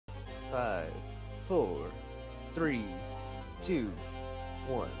4, 3, 2,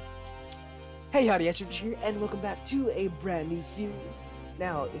 1. Hey, howdy, Hijinks here, and welcome back to a brand new series.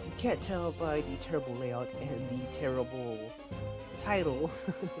 Now, if you can't tell by the terrible layout and the terrible title,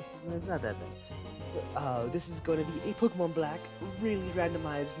 it's not that bad. This is going to be a Pokemon Black Really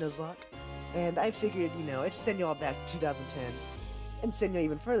Randomized Nuzlocke, and I figured, I'd send y'all back to 2010, and send y'all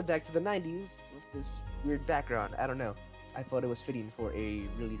even further back to the 90s with this weird background. I don't know. I thought it was fitting for a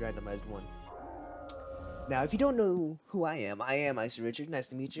really randomized one. Now, if you don't know who I am Icy Richard. Nice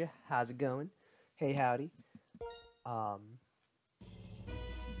to meet you. How's it going? Hey, howdy.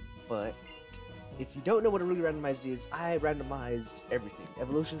 But if you don't know what a really randomized is, I randomized everything.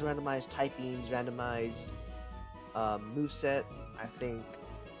 Evolutions randomized, typings randomized, moveset, I think,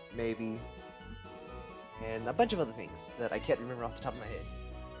 maybe, and a bunch of other things that I can't remember off the top of my head.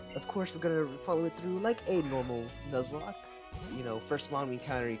 Of course, we're gonna follow it through like a normal Nuzlocke. First mon we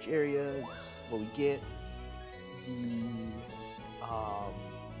encounter each area is what we get.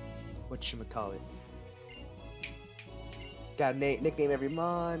 Whatchamacallit. Gotta nickname every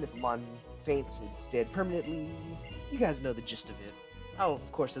mon. If a mon faints, it's dead permanently. You guys know the gist of it. Oh,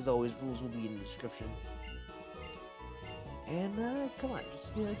 of course, as always, rules will be in the description. And come on,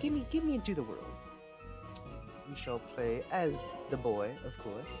 just give me into the world. We shall play as the boy, of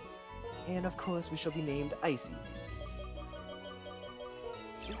course, and of course we shall be named Icy.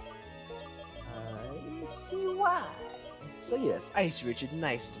 I see why. So yes, Icy Richard,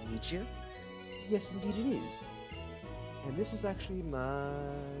 nice to meet you. Yes, indeed it is. And this was actually my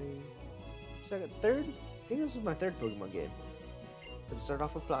third? I think this was my third Pokemon game. I started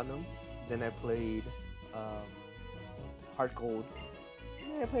off with Platinum, then I played Heart Gold,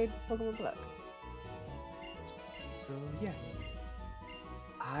 and then I played Pokemon Black. So yeah,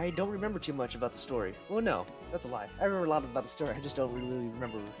 I don't remember too much about the story. Well, no, that's a lie. I remember a lot about the story. I just don't really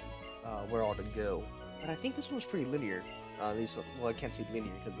remember where all to go. But I think this one was pretty linear. At least, well, I can't say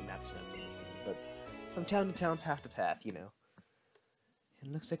linear because the map's not so much, but from town to town, path to path, It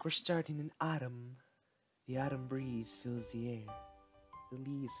looks like we're starting in autumn. The autumn breeze fills the air. The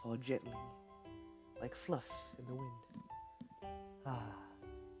leaves fall gently, like fluff in the wind. Ah.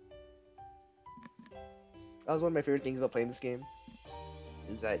 That was one of my favorite things about playing this game,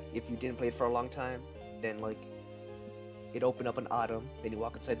 is that if you didn't play it for a long time, then it opened up in autumn, then you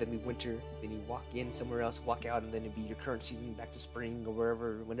walk outside, then it'd be winter, then you walk in somewhere else, walk out, and then it'd be your current season back to spring or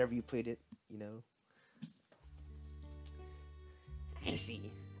whenever you played it, I see.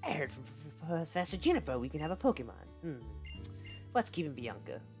 I heard from Professor Juniper we can have a Pokemon. Let's keep him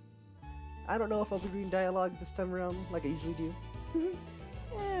Bianca. I don't know if I'll be reading dialogue this time around like I usually do.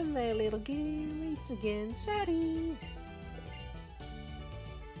 My little game, it's again, sorry.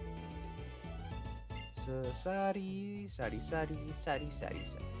 So, sorry.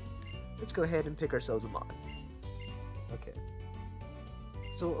 Let's go ahead and pick ourselves a mon. Okay.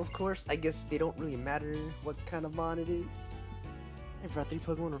 So, of course, I guess they don't really matter what kind of mon it is. I brought 3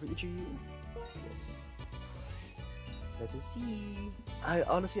 Pokemon over each of you. Yes. Let us see. I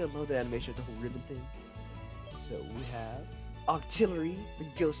honestly love the animation of the whole ribbon thing. So, we have Octillery, the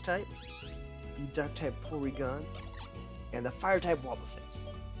Ghost type, the Dark type Porygon, and the Fire type Wobbuffet.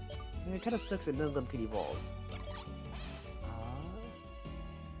 And it kind of sucks that none of them can evolve.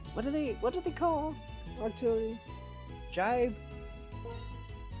 What do they call Octillery? Jibe?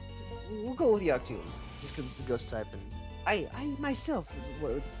 We'll go with the Octoon, just because it's a Ghost type, and I myself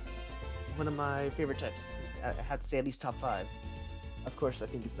it's one of my favorite types. I have to say at least top 5. Of course, I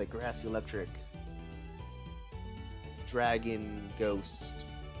think it's like Grassy, Electric, Dragon, Ghost,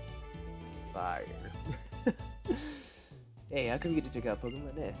 Fire. Hey, how come you get to pick out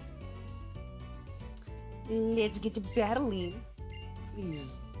Pokemon there? Let's get to battling.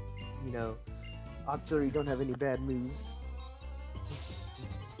 Please, Octillery don't have any bad moves.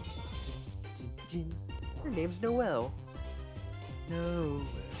 Her name's Noelle. Noelle.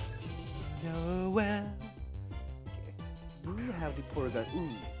 Okay. We have the Porygon. Ooh,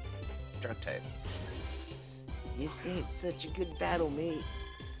 Dark type. This ain't such a good battle, mate.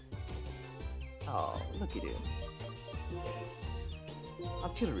 Oh, look at it.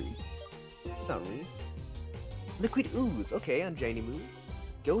 Octillery. Sorry. Liquid Ooze. Okay, on Drainy moves.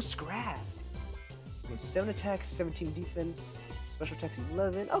 Ghost Grass. We have 7 attacks, 17 defense, special attacks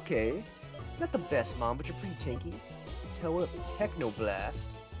 11. Okay. Not the best, Mom, but you're pretty tanky. Technoblast.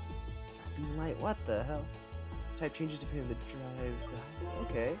 Light. What the hell? Type changes depending on the drive.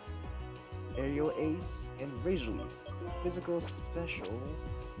 Okay. Aerial Ace and Razor Leaf. Physical Special.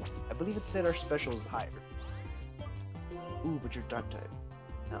 I believe it said our special is higher. Ooh, but you're Dark type.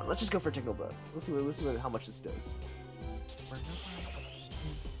 No, let's just go for Technoblast. Let's see how much this does.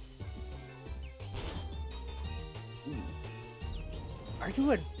 Are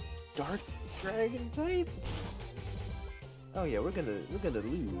you a dark dragon type? Oh yeah, we're gonna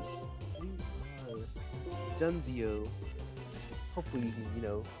lose. We are Dunzio. Hopefully you can, you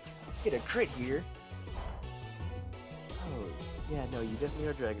know, get a crit here. Oh, yeah, no, you definitely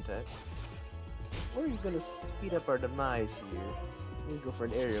are dragon type. Or you're gonna speed up our demise here. We're gonna go for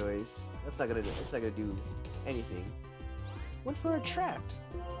an aerial ace. That's not gonna do anything. Went for a trapped.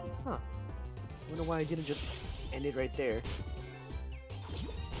 Huh. Wonder why I didn't just end it right there.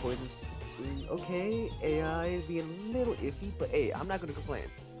 Poison's okay, AI being a little iffy, but hey, I'm not gonna complain.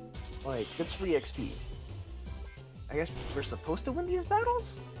 Like, that's free XP. I guess we're supposed to win these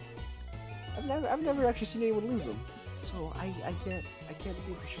battles? I've never actually seen anyone lose them. So I can't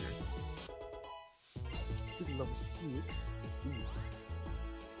say for sure. Good level 6. Ooh.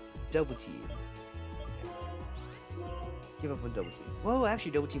 Double team. Give up on double team. Well,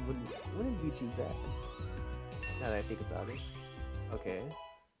 actually double team wouldn't be too bad. Now that I think about it. Okay.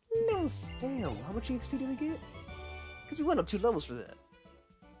 No, damn. How much XP did we get? Because we went up 2 levels for that.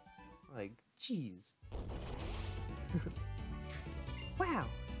 Like, jeez. Wow.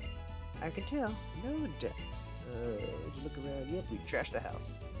 I can tell. No doubt. Did you look around? Yep, we trashed the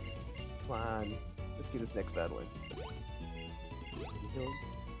house. Come on. Let's get this next battle in.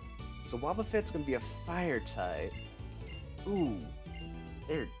 So Wobbuffet's gonna be a fire type. Ooh.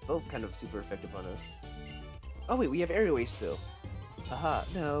 They're both kind of super effective on us. Oh wait, we have aerial ace still. Haha,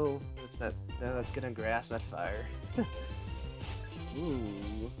 no. That's not. No, that's good on grass, not fire.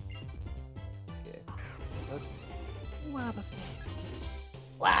 Ooh. Okay. Let's... Wobbuffet.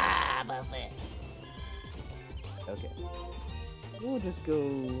 Wobbuffet. Okay. We'll just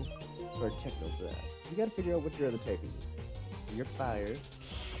go for a Techno Blast. You gotta figure out what your other type is. So you're fire.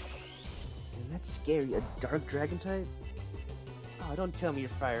 And that's scary. A dark dragon type? Oh, don't tell me you're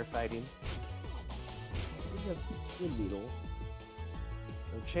firefighting. You have Wind Needle.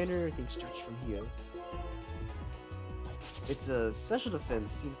 So Trainer, I think, starts from here. Its special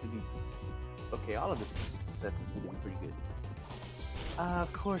defense seems to be... Okay, all of this defense is going to be pretty good.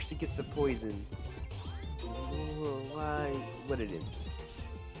 Of course it gets a poison. Why? What it is.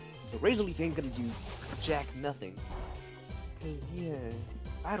 So Razor Leaf ain't gonna do jack nothing. Cause yeah,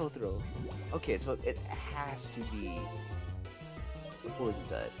 Idle Throw. Okay, so it has to be the poison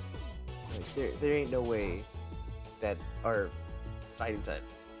type. Like, there ain't no way that our fighting type.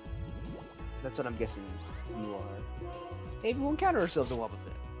 That's what I'm guessing you are. Maybe we'll encounter ourselves in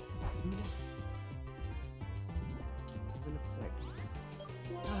Wobbuffet. Who knows? Doesn't affect.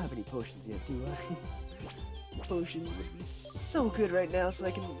 I don't have any potions yet, do I? Potion would be so good right now so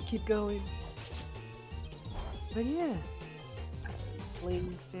I can keep going. But yeah.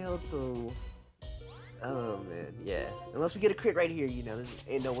 Fling failed, so... Oh man, yeah. Unless we get a crit right here, you know, there's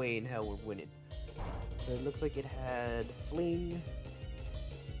ain't no way in hell we're winning. But it looks like it had Fling...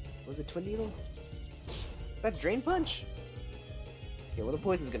 Was it Twin Needle? Is that Drain Punch? Okay, well the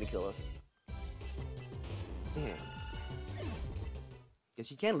poison's gonna kill us. Damn. Guess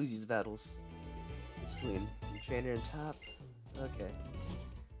you can lose these battles. It's Fling. Trainer on top. Okay.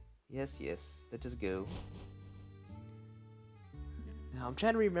 Yes, yes. Let's just go. Now I'm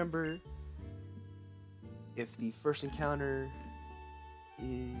trying to remember if the first encounter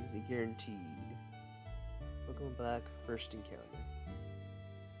is a guaranteed. Pokemon Black first encounter.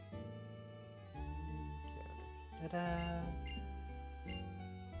 Ta-da!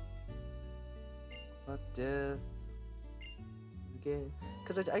 Fuck death. Again.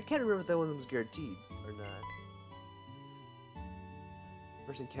 Because I can't remember if that one was guaranteed or not.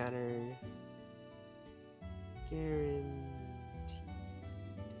 First encounter. Guaranteed.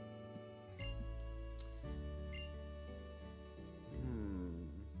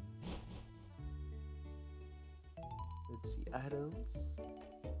 Let's see, items.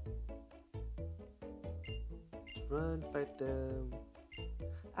 Run, fight them.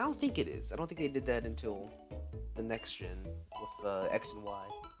 I don't think it is. I don't think they did that until the next gen with X and Y.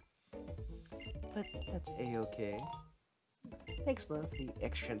 But that's a-okay. Thanks, Mom, for the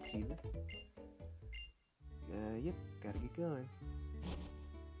X transceiver. Yep, gotta get going.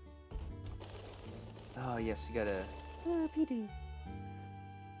 Oh, yes, you gotta... PD.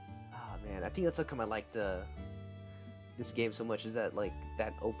 Oh, man, I think that's how come I liked this game so much, is that, like,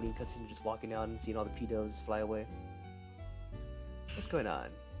 that opening cutscene, just walking out and seeing all the pedos fly away. What's going on?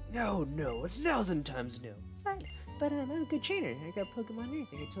 No, 1,000 times no. But I'm a good trainer. I got Pokemon Earth.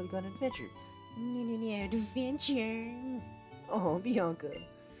 I can totally go on an adventure. Adventure. Oh, Bianca.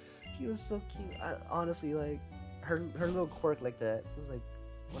 She was so cute. Honestly, like, her little quirk like that was, like,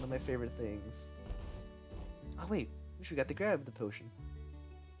 one of my favorite things. Oh, wait. We should got to grab the potion.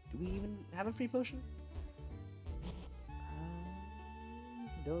 Do we even have a free potion?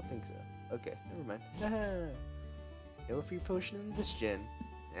 Don't think so. Okay, never mind. No free potion in this gen.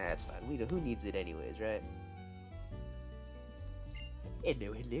 That's fine. Who needs it anyways, right?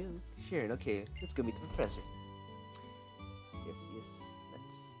 Hello. Sharon, okay. Let's go meet the professor. Yes, let's.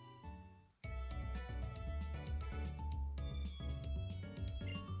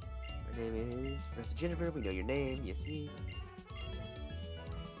 My name is Professor Jennifer. We know your name. Yes. I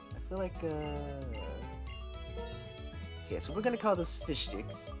feel like, okay, so we're gonna call this Fish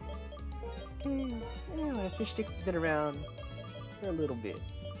Sticks. Because, anyway, Fish Sticks has been around for a little bit.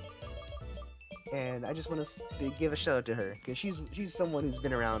 And I just want to give a shout out to her, because she's someone who's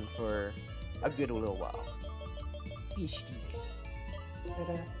been around for a good little while. Fish Sticks.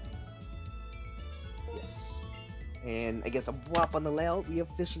 Ta-da. Yes. And I guess a whop on the layout, we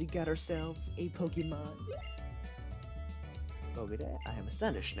officially got ourselves a Pokemon. Over there, I am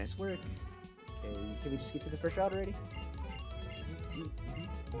astonished. Nice work. Okay, can we just get to the first route already?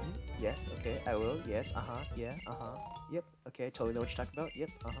 Yes, okay, I will. Yes, yeah, Yep, okay, totally know what you're talking about. Yep,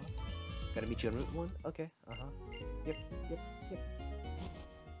 Gotta meet you on Route 1. Okay, Yep.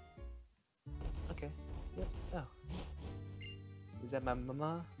 Okay, yep. Oh. Is that my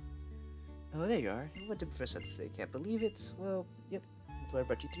mama? Oh, there you are. What did the professor have to say? Can't believe it. Well, yep. That's why I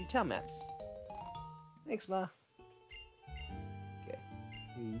brought you 3 town maps. Thanks, Ma. Okay,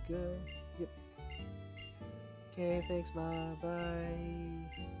 here you go. Yep. Okay, thanks, Ma. Bye.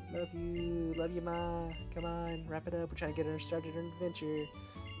 Love you, Ma. Come on, wrap it up. We're trying to get her started on an adventure.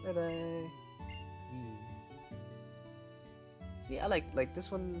 Bye-bye. See, I like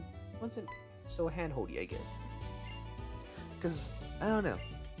this one wasn't so hand-holdy, I guess. Because, I don't know.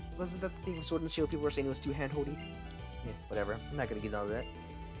 Wasn't that the thing with Sword and Shield? People were saying it was too hand-holdy? Yeah, whatever. I'm not gonna get all that.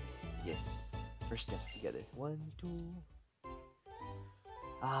 Yes. First steps together. 1, 2.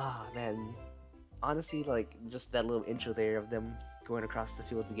 Ah, man. Honestly, like, just that little intro there of them going across the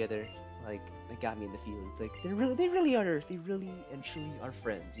field together, like, it got me in the field. It's like, they really and truly are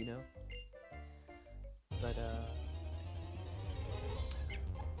friends, you know? But,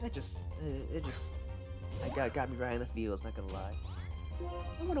 it got me right in the feels, not gonna lie.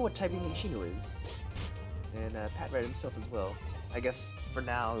 I wonder what typing Machino is. And, Pat read himself as well. I guess, for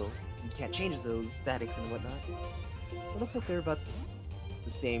now, you can't change those statics and whatnot. So it looks like they're about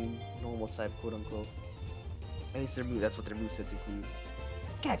the same normal type, quote unquote. At least that's what their movesets include.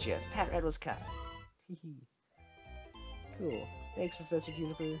 Gotcha! Pat Red was caught. Hehe. Cool. Thanks, Professor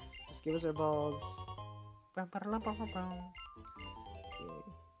Juniper. Just give us our balls. Okay.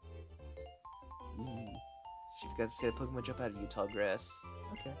 She forgot to say the Pokemon jump out of you, tall grass.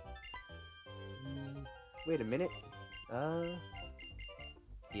 Okay. Wait a minute.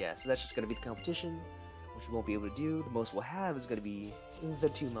 Yeah, so that's just gonna be the competition, which we won't be able to do. The most we'll have is gonna be the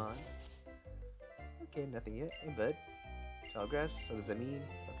 2 mons. Okay, nothing yet. Hey, bud. Tall grass, what does that mean?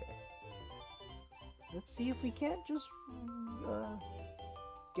 Okay. Let's see if we can't just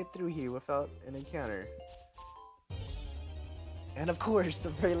get through here without an encounter. And of course, the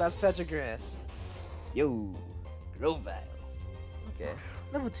very last patch of grass. Yo, Grovile. Okay,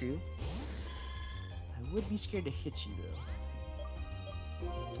 level 2. I would be scared to hit you though.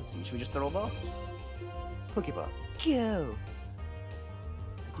 Let's see, should we just throw a ball? Pokeball, go!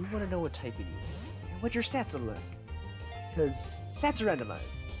 I do want to know what type you need, and what your stats are like. Because stats are randomized.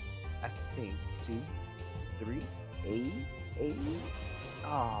 I think 2, 3, 8.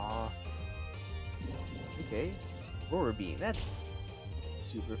 Aww. Okay, Roar Beam, that's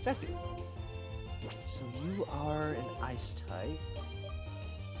super effective. So you are an ice type.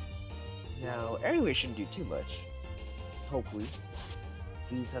 Now, Airway shouldn't do too much. Hopefully.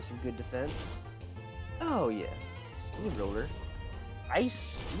 Please have some good defense. Oh yeah, Steamroller. Ice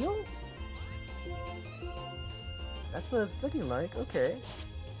Steel? That's what it's looking like, okay.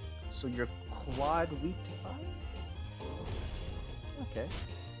 So you're quad weak to fire? Okay.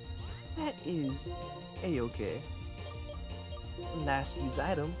 That is a-okay. Last used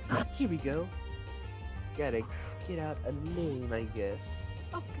item. Here we go. Gotta get out a name, I guess.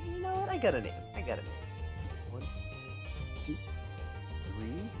 Oh, you know what? I got a name. 1, 2,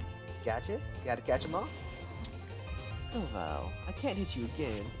 3. Gotcha. Gotta catch them all. Oh wow. I can't hit you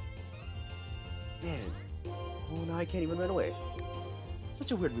again. Man. Oh no, I can't even run away.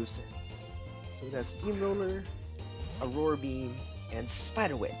 Such a weird moveset. So we got Steamroller, Aurora Beam, and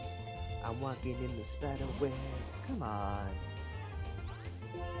Spiderweb. I'm walking in the Spiderweb. Come on.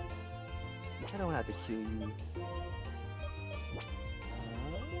 I don't have to kill you.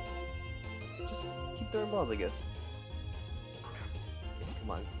 Just keep throwing balls, I guess. Okay,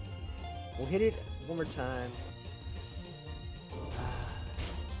 come on. We'll hit it one more time.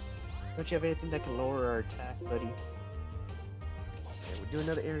 Don't you have anything that can lower our attack, buddy? Okay, we're Do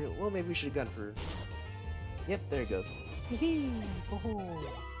another aerial. Well, maybe we should have gone for. Yep, there it goes. Hee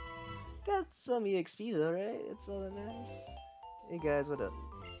oh. Got some EXP though, right? That's all that matters. Hey guys, what up?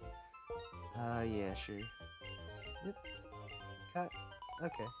 Yeah, sure. Yep. Cut.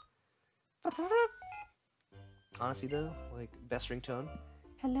 Okay. Honestly though, like, best ringtone.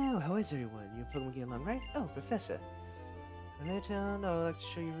 Hello, how is everyone? Your Pokemon getting along, right? Oh, Professor. Another town, I would like to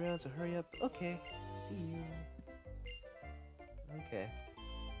show you around, so hurry up. Okay, see you. Okay.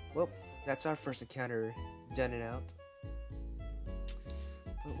 Well, that's our first encounter done and out.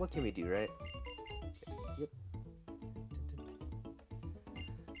 But what can we do, right? Okay. Yep.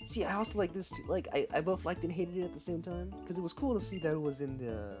 See, I also like this too. Like, I both liked and hated it at the same time, because it was cool to see that it was in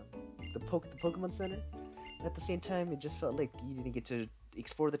the Pokemon Center. And at the same time, it just felt like you didn't get to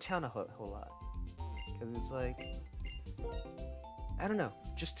explore the town a whole lot. Because it's like, I don't know.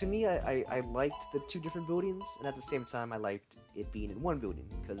 Just to me, I liked the two different buildings, and at the same time, I liked it being in one building,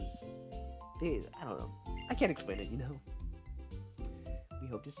 because I don't know. I can't explain it, you know. We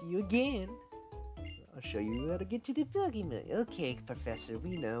hope to see you again. I'll show you how to get to the Pokemon. Okay, Professor,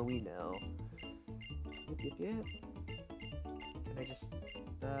 we know. Yep. Can I just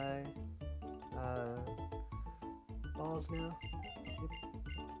buy balls now? Yep.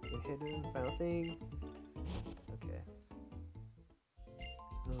 Get hidden, final thing. Okay.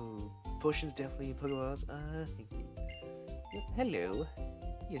 Oh, potions definitely Pokeballs. Thank you. Yep, hello.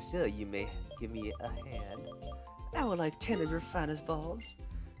 Yes, sir, you may give me a hand. I would like 10 of your finest balls,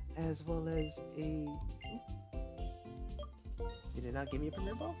 as well as a... Did it not give me a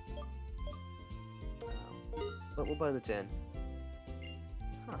premier ball? But we'll buy the 10.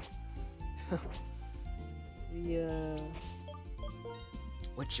 Huh.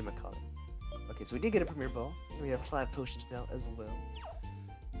 Whatchamacallit? Okay, so we did get a premier ball, and we have 5 potions now as well.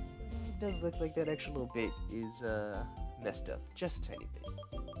 It does look like that extra little bit is messed up, just a tiny bit.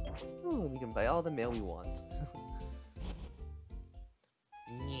 Ooh, we can buy all the mail we want.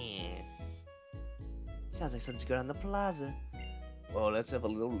 Yeah. Sounds like something's good on the plaza. Well, let's have a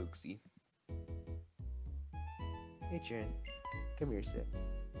little look-see. Hey, Sharon. Come here, sir.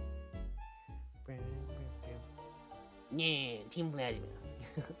 Yeah, Team Plasma.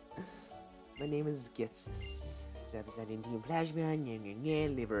 My name is Getsus. Representing Team Plasma,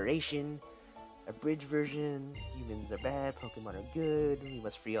 Liberation. Abridged version. Humans are bad, Pokemon are good. We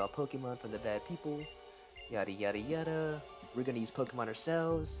must free all Pokemon from the bad people. Yada yada yada. We're gonna use Pokemon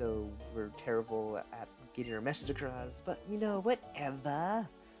ourselves, so we're terrible at getting our message across. But you know, whatever.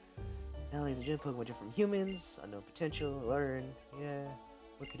 Now, ladies and gentlemen, Pokemon different from humans. Unknown potential. Learn. Yeah.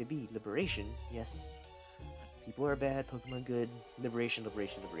 What could it be? Liberation. Yes. People are bad, Pokemon good. Liberation,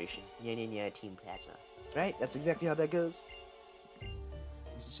 liberation, liberation. Yeah, Team Plasma. Right? That's exactly how that goes. I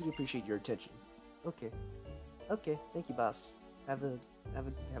sincerely appreciate your attention. Okay. Okay. Thank you, boss. Have a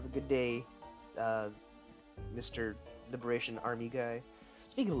good day, Mr. Liberation Army guy.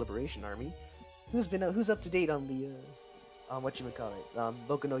 Speaking of Liberation Army, who's up to date on the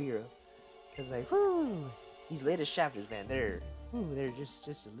Boku no Hero? Because like, whoo, these latest chapters, man, they're just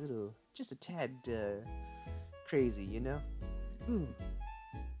a tad crazy, you know. Your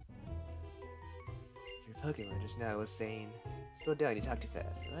Pokemon just now was saying, slow down, you talk too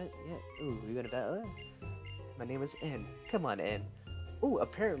fast. What? Yeah. Ooh, we gonna battle? My name is N. Come on, N. Ooh,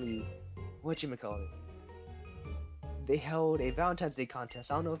 apparently, whatchamacallit, they held a Valentine's Day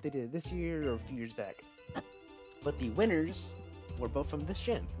contest. I don't know if they did it this year or a few years back. But the winners were both from this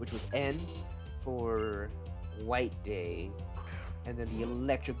gym, which was N for White Day, and then the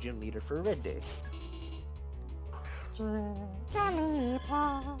Electric Gym Leader for Red Day.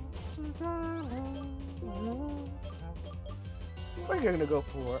 We're gonna go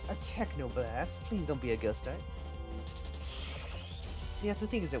for a Techno Blast. Please don't be a Ghost type. See, that's the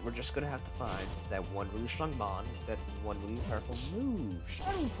thing, is that we're just gonna have to find that one really strong Mon, that one really powerful move.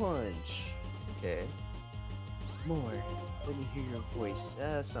 Shadow Punch! Okay. More. Let me hear your voice.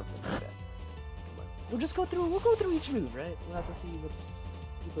 Something like that. Come on. We'll go through each move, right? We'll have to see what's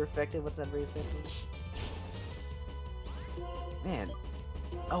super effective, what's not very effective. Man.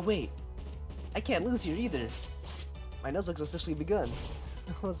 Oh, wait. I can't lose here either. My Nuzlocke's officially begun.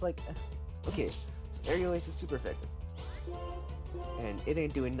 I was like, okay. So Aerial Ace is super effective. And it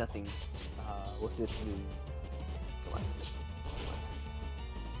ain't doing nothing with its move. Come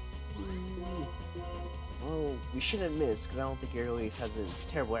on. Oh, we shouldn't miss, because I don't think Aerial Ace has a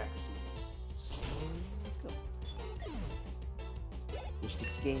terrible accuracy. So, let's go. Fish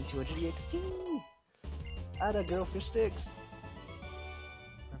Sticks gain 200 EXP! Outta girl, Fish Sticks!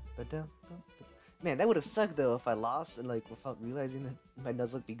 Man, that would have sucked though if I lost and like without realizing that my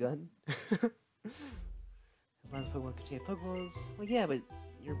Nuzlocke begun. It's As long as Pokemon contain Pokeballs. Well, yeah, but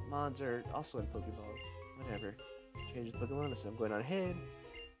your mons are also in Pokeballs. Whatever. Change the Pokemon, so I'm going on ahead.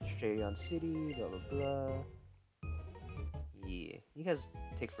 Straight on City, blah blah blah. Yeah, you guys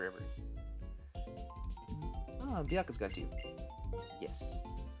take forever. Oh, Bianca's gone too. Yes.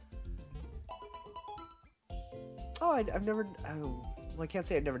 Oh, I've never. Oh, well, I can't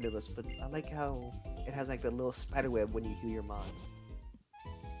say I've never done this, but I like how it has like the little spider web when you heal your mons.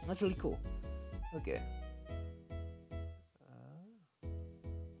 That's really cool. Okay.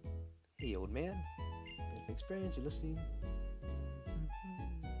 Hey, old man. Bit of experience, you listening?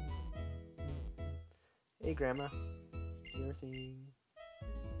 Hey, grandma. Your thing.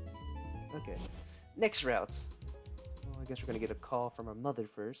 Okay. Next route. Well, I guess we're gonna get a call from our mother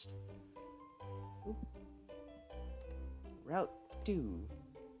first. Ooh. Route 2.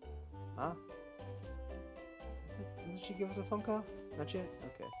 Huh? Didn't she give us a phone call? Not yet?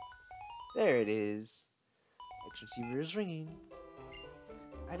 Okay. There it is. Extra receiver is ringing.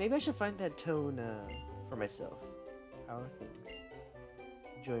 Alright, maybe I should find that tone for myself. How are things?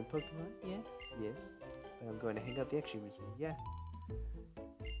 Enjoying Pokemon? Yes. Yes. But I'm going to hang up the extra receiver. Yeah.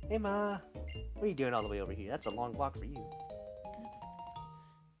 Hey, Ma. What are you doing all the way over here? That's a long walk for you.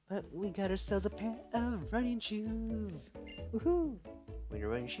 But we got ourselves a pair of running shoes. Woohoo! When you're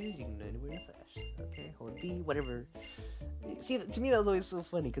running shoes, you can go anywhere fast. Okay, hold B, whatever. See, to me that was always so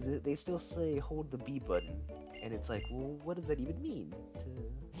funny because they still say hold the B button, and it's like, well, what does that even mean to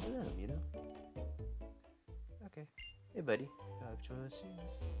them, you know? Okay. Hey, buddy. Dog choices.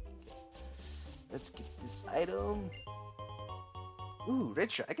 Okay. Let's get this item. Ooh, red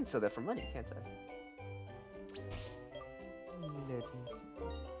shirt. I can sell that for money, can't I? Let me see.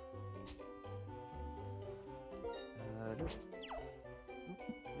 Nope.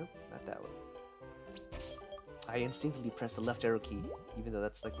 Nope, not that one. I instinctively press the left arrow key, even though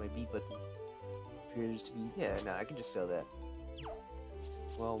that's like my B button. Appears to be. Yeah, no, I can just sell that.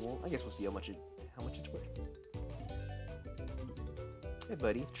 Well, I guess we'll see how much it's worth. Hey,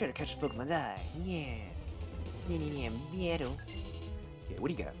 buddy, trying to catch a Pokemon die. Yeah. Okay, what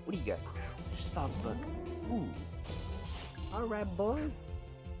do you got? What do you got? Sauce bug. Ooh. Alright, boy.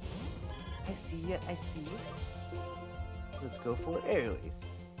 I see ya. I see ya. Let's go for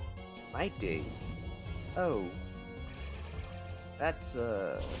Airways. My days. Oh. That's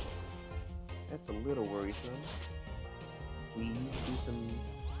a little worrisome. Please do some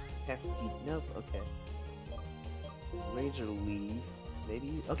hefty. Nope. Okay. Razor Leaf.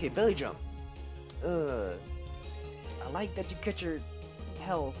 Maybe. Okay. Belly Jump. I like that you cut your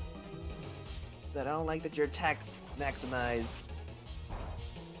health, but I don't like that your attack's maximized.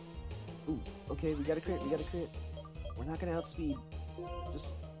 Ooh. Okay. We got a crit. We got a crit. We're not gonna outspeed.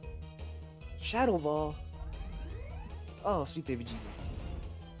 Just Shadow Ball. Oh, sweet baby Jesus.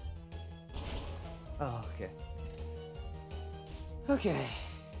 Oh, okay. Okay.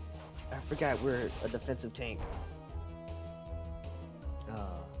 I forgot we're a defensive tank.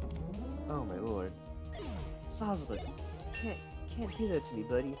 Oh my lord. Sazla, can't do that to me,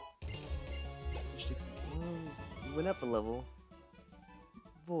 buddy. You went up a level.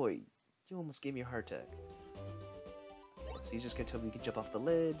 Boy, you almost gave me a heart attack. So he's just gonna tell me we can jump off the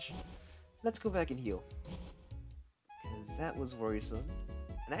ledge. Let's go back and heal. Because that was worrisome.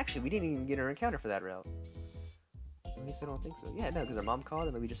 And actually, we didn't even get our encounter for that route. At least I don't think so. Yeah, no, because our mom called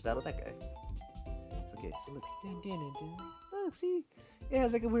and then we just battled that guy. It's okay, so look. Look, see? It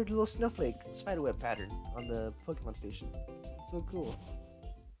has like a weird little snowflake spiderweb pattern on the Pokemon station. It's so cool.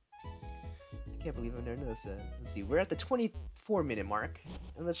 I can't believe I've never noticed that. Let's see, we're at the 24-minute mark.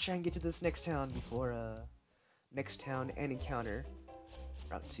 And let's try and get to this next town before, next town and encounter.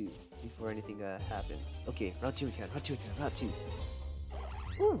 Route 2, before anything happens. Okay, Route 2 encounter, Route 2 encounter, Route 2.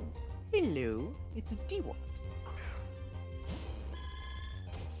 Ooh, hello, it's a Dewalt.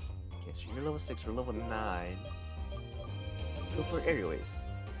 Okay, so you're level 6, we're level 9. Let's go for Airways.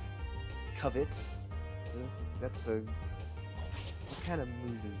 Covet. That's a... What kind of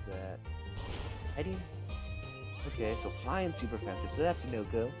move is that? Hiding? Okay, so Flying Super Factor, so that's a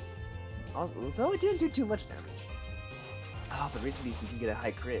no-go. Also, no, it didn't do too much damage. Oh, but Razor Leaf, we can get a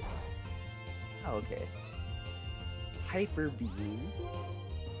high crit. Oh, okay. Hyper Beam.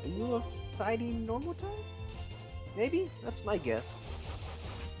 Are you a fighting normal type? Maybe? That's my guess.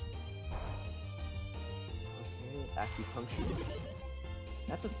 Okay, Acupuncture.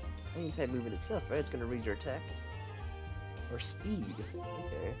 That's a fighting type move in itself, right? It's gonna raise your attack. Or speed.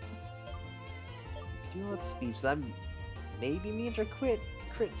 Okay. Dual speed, so that maybe means our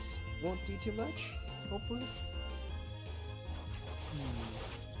crits won't do too much, hopefully.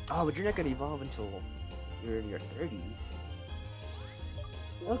 Oh, but you're not gonna evolve until you're in your 30s.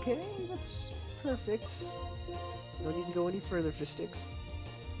 Okay, that's perfect. No need to go any further for sticks.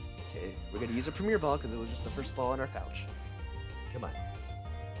 Okay, we're gonna use a Premier Ball because it was just the first ball in our pouch. Come on.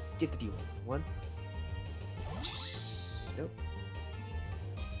 Get the deal. One. Nope.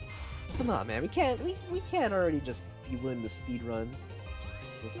 Come on, man. We can't already just be winning the speed run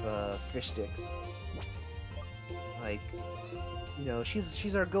with fish sticks. Like, you know,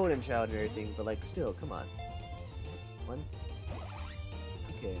 she's our golden child and everything, but like, still, come on. One.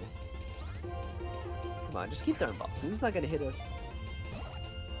 Okay. Come on, just keep throwing balls. This is not gonna hit us.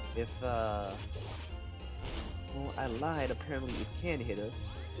 If well, I lied. Apparently, it can hit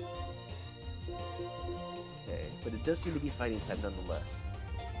us. Okay, but it does seem to be fighting type nonetheless.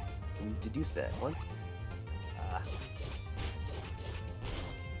 So we've deduced that. One.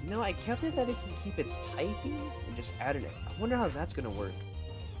 No, I kept it that it can keep its typing and just added it. I wonder how that's gonna work.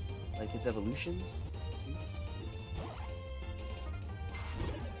 Like its evolutions.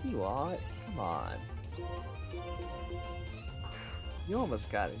 You what? Come on. You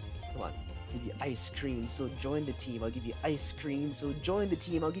almost got it. Come on. I'll give you ice cream, so join the team. I'll give you ice cream, so join the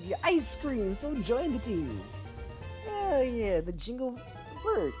team. I'll give you ice cream, so join the team. Oh yeah, the jingle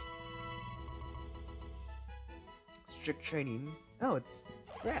worked. Strict training. Oh, it's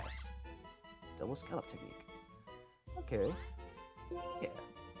grass. Double scallop technique. Okay. Yeah.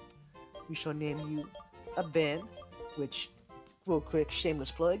 We shall name you a Ben, which, real quick,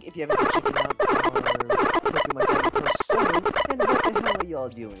 shameless plug, if you haven't been checking out Pokemon Persona, then what the hell are y'all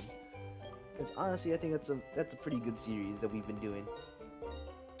doing? Because honestly, I think that's a pretty good series that we've been doing.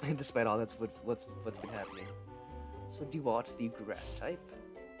 And despite all, that's what's been happening. So Duat, the grass type,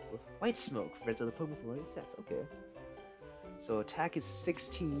 with white smoke, compared to the Pokemon from what sets. Okay. So attack is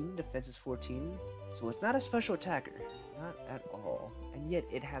 16, defense is 14. So it's not a special attacker, not at all. And yet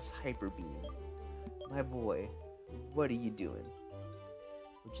it has Hyper Beam. My boy, what are you doing?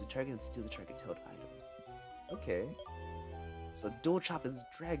 Which the target and steal the target's held item. Okay. So Dual Chop is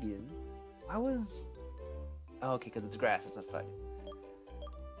Dragon. I was... Oh, okay, because it's grass, it's not fighting.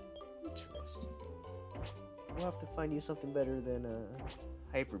 Interesting. We'll have to find you something better than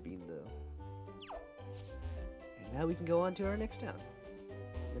Hyper Beam, though. And now we can go on to our next town.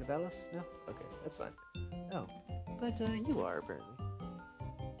 You gonna battle us? No? Okay, that's fine. Oh, but you are, apparently.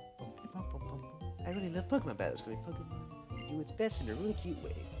 I really love Pokemon battles because Pokemon do its best in a really cute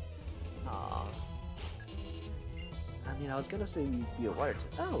way. Aww. I mean, I was gonna say we'd be a water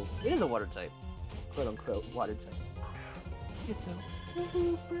type. Oh, it is a water type. Quote unquote, water type. It's a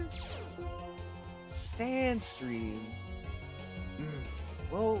Sandstream.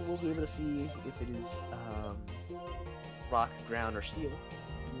 Well, we'll be able to see if it is rock, ground, or steel.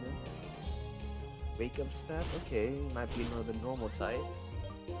 You know? Wake up snap. Okay, might be another normal type.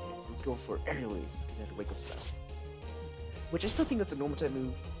 Okay, so let's go for aerial ace because I have to wake up snap. Which I still think that's a normal type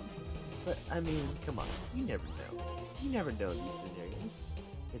move. But I mean, come on, you never know. You never know these scenarios.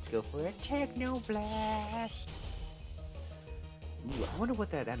 Let's go for a Techno Blast. Ooh, I wonder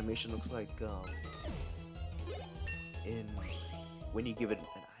what that animation looks like in when you give it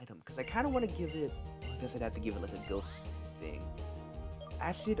an item, because I kind of want to give it. I guess I'd have to give it like a ghost thing.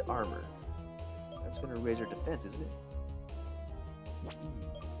 Acid Armor. That's gonna raise our defense, isn't it?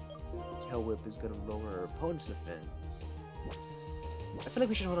 Tail Whip is gonna lower our opponent's defense. I feel like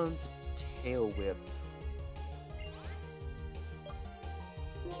we should hold on to Tail Whip.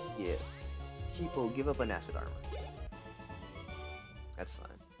 Yes. Keepo, give up an Acid Armor. That's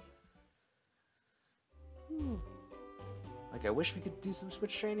fine. Like, I wish we could do some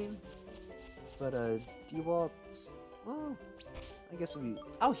switch training, but D-Walt's, well, I guess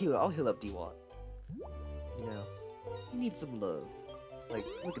I'll heal up D-Walt. You know, he needs some love. Like,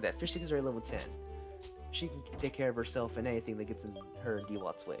 look at that, Fish Stick is already level 10. She can take care of herself and anything that gets in her and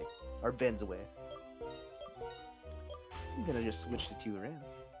D-Walt's way, or Ben's way. I'm gonna just switch the two around.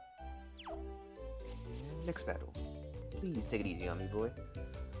 And next battle. Please take it easy on me, boy.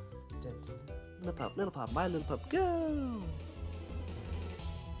 Little Pop, my little pup, go!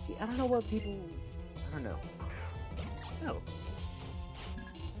 See, I don't know what people... I don't know. Oh.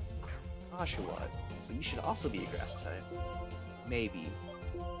 Oshawott. So you should also be a grass type. Maybe.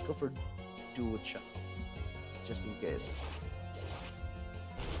 Let's go for Dual Chop. Just in case.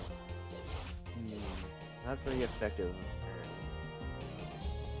 Not very effective, apparently.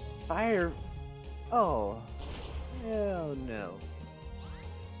 Fire... Oh. Hell no.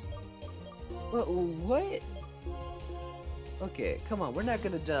 What? Okay, come on, we're not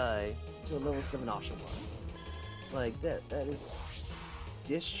gonna die to a level 7 Oshawott. Like, that is...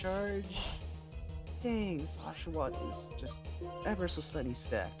 Discharge? Dang, this Oshawott is just ever so slightly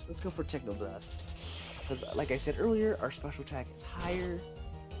stacked. Let's go for Techno Blast. Because, like I said earlier, our special attack is higher,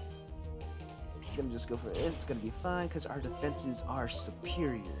 He's gonna just go for it. It's gonna be fine because our defenses are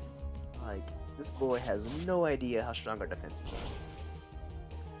superior. Like, this boy has no idea how strong our defenses are.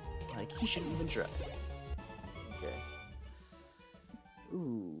 Like, he shouldn't even try. Okay.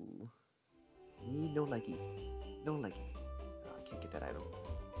 Ooh. Me no likey. No likey. Oh, I can't get that item.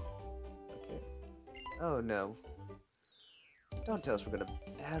 Okay. Oh no. Don't tell us we're gonna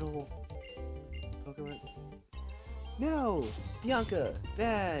battle Pokemon. No! Bianca!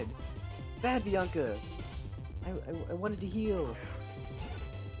 Bad! Bad Bianca! I wanted to heal.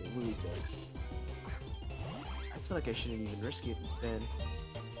 Okay, Woolly Tag. I feel like I shouldn't even risk it then.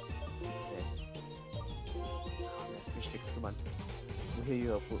 Okay. Oh, man, fish sticks, come on. We'll heal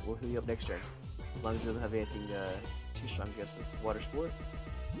you up. We'll heal you up next turn. As long as it doesn't have anything too strong against us. Water Sport.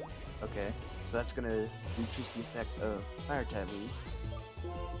 Okay, so that's gonna decrease the effect of fire type moves.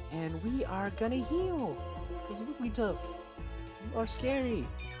 And we are gonna heal! Because we tough. You are scary.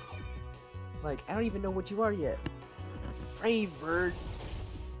 Like, I don't even know what you are yet. Brave bird!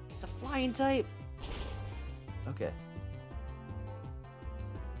 It's a flying type! Okay.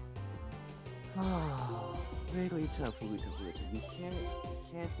 Oh, really tough, really tough, really tough. We can't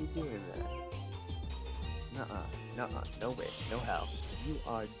be doing that. Nuh-uh, nuh-uh, no way, no how. You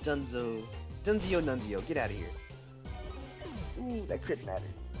are Dunzo. Dunzio Nunzio, get out of here. Ooh, that crit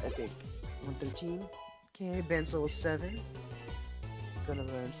mattered, I think. 113. Okay, Benzel 7. Gonna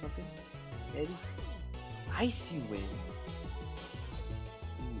learn something. Maybe. Icy Wind.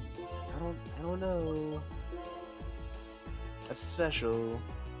 Ooh, I don't know. That's special.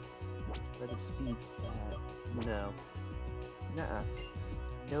 But it speeds that. No. Nuh-uh.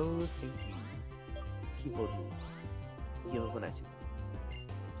 No thank you. Keyboard moves. Heal when I see them.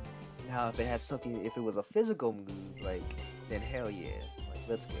 Now, if it had something, if it was a physical move, like, then hell yeah. Like,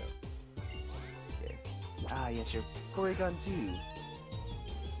 let's go. Okay. Ah, yes, your Porygon 2.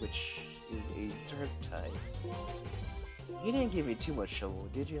 Which is a dark type. You didn't give me too much trouble,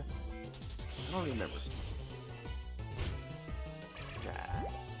 did you? I don't remember. Nah.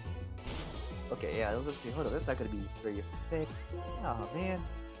 Okay, yeah, let's see. Hold on, that's not gonna be very effective. Oh man.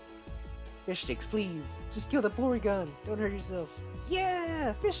 Fish sticks, please! Just kill the Porygon! Don't hurt yourself!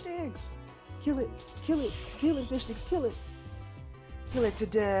 Yeah! Fish sticks! Kill it! Kill it! Kill it, fish sticks! Kill it! Kill it to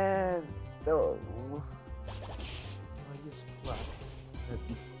death! Oh. Oh, use block. That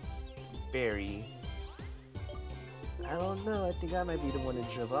beats Berry. I don't know, I think I might be the one in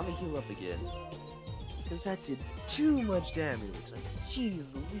trouble. I'm gonna heal up again. Because that did too much damage. Like,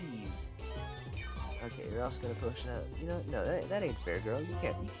 jeez Louise. Okay, you're also gonna push up. You know, no, that ain't fair, girl. You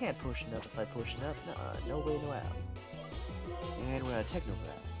can't push up if I push up. Nuh-uh, no way, no how. And we're at Techno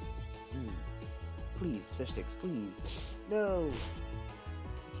Blast. Please, fish sticks, please. No!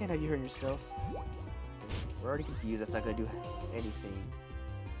 You can't have you hurt yourself. We're already confused. That's not gonna do anything.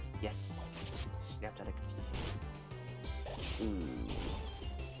 Yes! Snapped out of confusion. Ooh.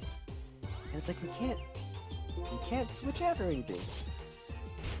 And it's like we can't switch out or anything.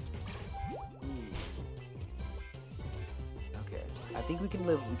 I think we can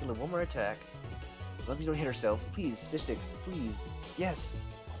live one more attack. As long as we don't hit ourselves. Please, fish sticks, please. Yes!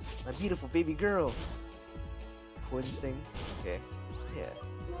 My beautiful baby girl! Poison sting? Okay. Yeah.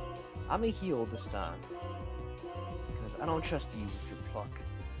 I'm gonna heal this time. Because I don't trust you with your pluck.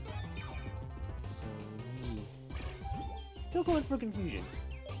 So, still going for confusion.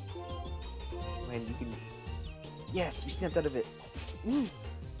 When you can... Yes! We snapped out of it! Ooh!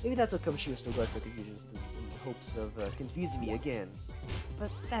 Maybe that's how come she was still going for confusion. Hopes of confusing me again.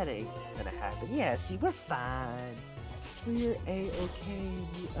 But that ain't gonna happen. Yeah, see, we're fine. We're a-okay,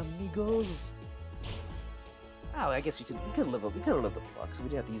 amigos. Oh, I guess we could live the block, so we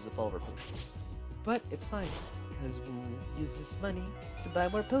didn't have to use up all of our potions. But it's fine, because we'll use this money to buy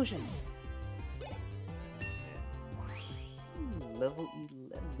more potions. Level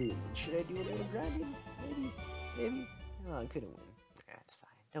 11. Should I do a little grinding? Maybe? Oh, I couldn't win. That's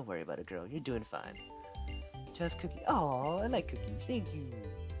fine. Don't worry about it, girl. You're doing fine. Tough cookie. Oh, I like cookies. Thank you.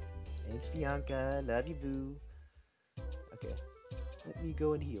 Thanks, Bianca. Love you, boo. Okay. Let me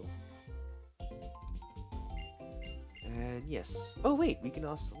go and heal. And yes. Oh, wait. We can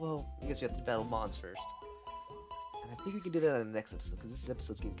also... Well, I guess we have to battle mons first. And I think we can do that on the next episode, because this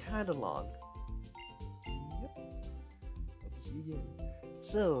episode's getting kind of long. Yep. Hope to see you again.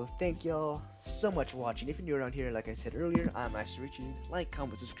 So, thank y'all so much for watching. If you're new around here, like I said earlier, I'm Master Richard. Like,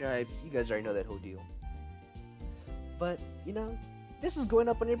 comment, subscribe. You guys already know that whole deal. But, you know, this is going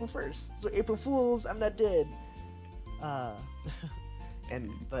up on April 1st. So April Fools, I'm not dead.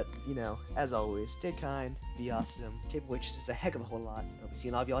 But, you know, as always, stay kind, be awesome. Table Waitress is a heck of a whole lot. I'll be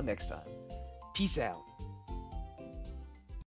seeing all of y'all next time. Peace out.